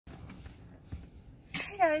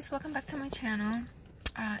guys, welcome back to my channel.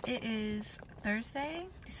 It is Thursday,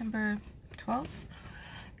 December 12th,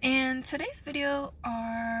 and today's video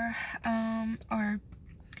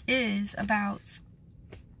is about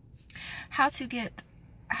how to get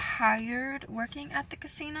hired working at the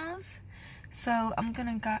casinos. So I'm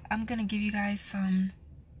gonna give you guys some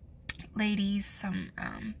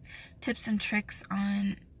tips and tricks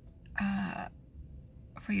on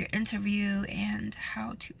for your interview and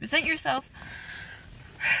how to present yourself.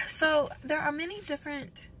 So there are many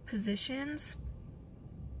different positions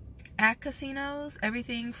at casinos,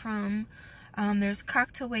 everything from there's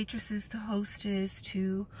cocktail waitresses to hostess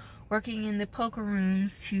to working in the poker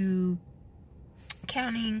rooms to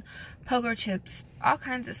counting poker chips, all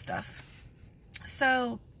kinds of stuff.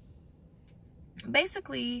 So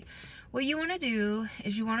basically what you want to do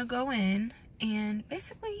is you want to go in and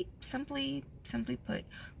basically simply put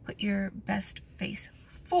your best face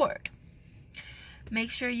forward. Make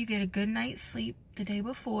sure you get a good night's sleep the day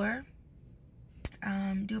before.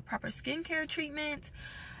 Do a proper skincare treatment.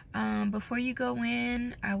 Before you go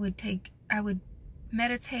in, I would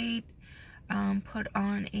meditate, put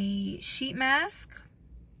on a sheet mask,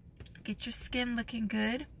 get your skin looking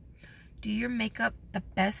good, do your makeup the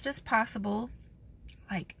best as possible,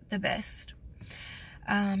 like the best.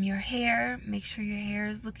 Your hair, make sure your hair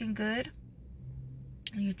is looking good.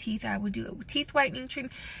 Your teeth, I would do it with teeth whitening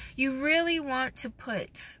treatment. You really want to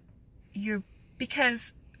put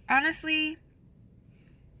because honestly,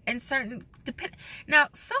 now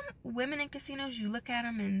some women in casinos, you look at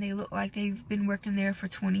them and they look like they've been working there for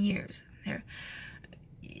 20 years. They're,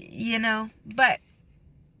 but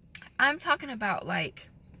I'm talking about like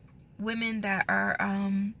women that are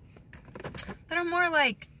more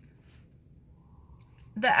like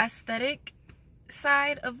the aesthetic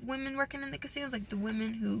side of women working in the casinos, like the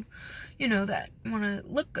women who, that want to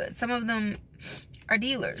look good. Some of them are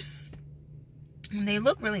dealers and they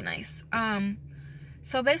look really nice.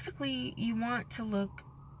 So basically you want to look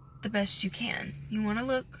the best you can. You want to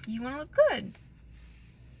look good.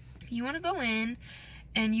 You want to go in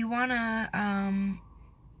and you want to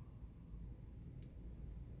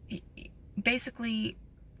basically,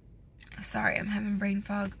 sorry, I'm having brain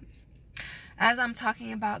fog. As I'm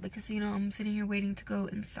talking about the casino, I'm sitting here waiting to go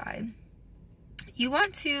inside. You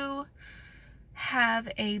want to have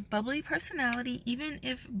a bubbly personality, even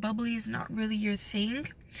if bubbly is not really your thing.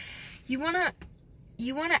 You want to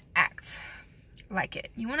act like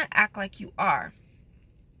it. You want to act like you are.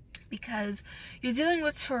 Because you're dealing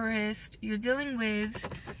with tourists, you're dealing with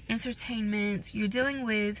entertainment, you're dealing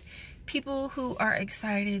with people who are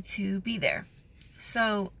excited to be there.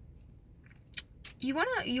 So you want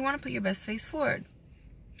to put your best face forward.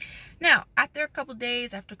 Now, after a couple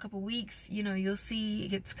days, after a couple weeks, you'll see it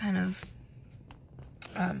gets kind of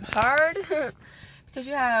hard because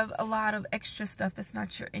you have a lot of extra stuff that's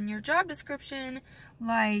not in your job description,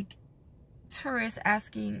 like tourists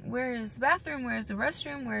asking, where is the bathroom, where is the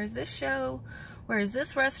restroom, where is this show, where is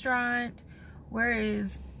this restaurant, where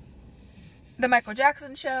is the Michael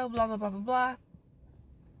Jackson show, blah, blah, blah, blah, blah.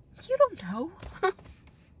 You don't know.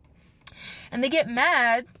 And they get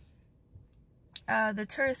mad. The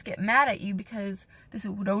tourists get mad at you because they say,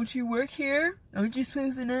 well, don't you work here? Aren't you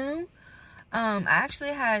supposed to know? I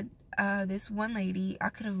actually had this one lady, I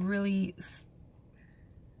could have really,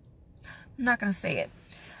 I'm not going to say it.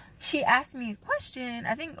 She asked me a question,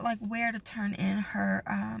 I think like where to turn in her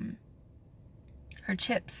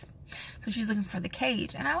chips. So she's looking for the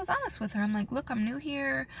cage. And I was honest with her. I'm like, look, I'm new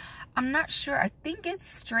here. I'm not sure. I think it's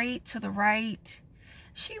straight to the right.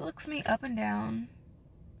 She looks me up and down.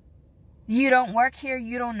 You don't work here?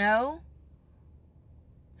 You don't know?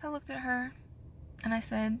 So I looked at her and I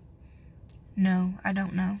said, no, I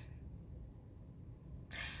don't know.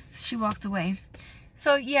 She walked away.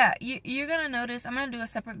 So yeah, you're going to notice, I'm going to do a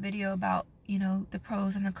separate video about, the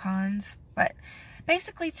pros and the cons. But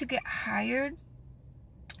basically to get hired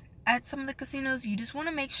at some of the casinos, you just want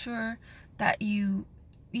to make sure that you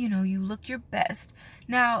look your best.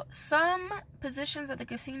 Now, some positions at the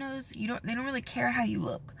casinos, they don't really care how you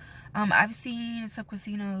look. I've seen some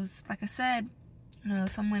casinos, like I said,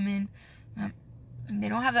 some women, they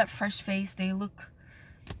don't have that fresh face. They look,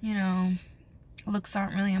 looks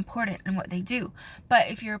aren't really important in what they do. But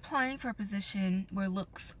if you're applying for a position where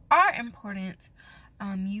looks are important,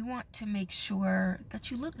 you want to make sure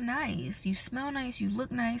that you look nice, you smell nice, you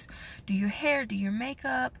look nice, do your hair, do your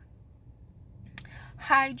makeup,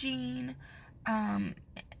 hygiene, and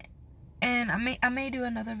I may do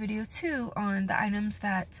another video too on the items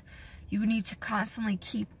that you need to constantly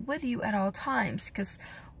keep with you at all times, because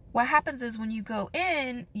what happens is when you go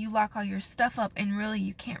in, you lock all your stuff up and really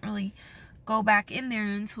you can't really go back in there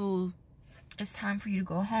until it's time for you to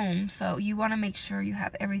go home. So you want to make sure you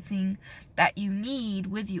have everything that you need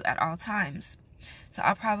with you at all times. So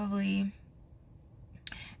I'll probably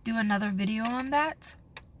do another video on that.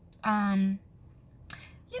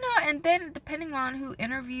 You know, and then depending on who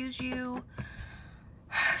interviews you,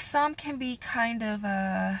 some can be kind of,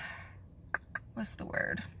 what's the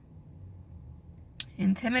word?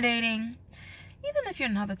 Intimidating. Even if you're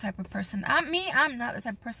not the type of person, I'm not the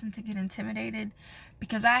type of person to get intimidated,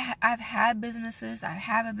 because I've had businesses, I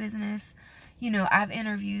have a business, you know, I've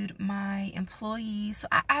interviewed my employees, so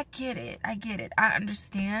I get it, I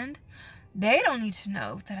understand. They don't need to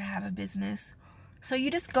know that I have a business, so you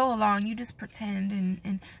just go along, you just pretend,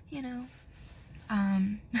 and you know,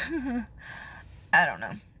 I don't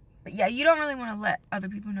know, but yeah, you don't really want to let other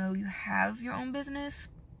people know you have your own business.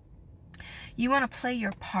 You want to play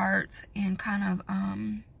your part and kind of,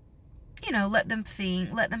 you know, let them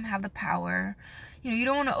think, let them have the power. You know, you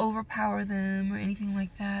don't want to overpower them or anything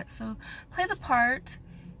like that. So play the part.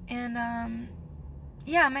 And,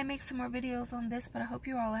 yeah, I might make some more videos on this, but I hope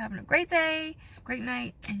you all are having a great day, great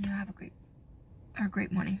night, and you'll have a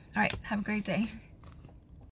great morning. All right, have a great day.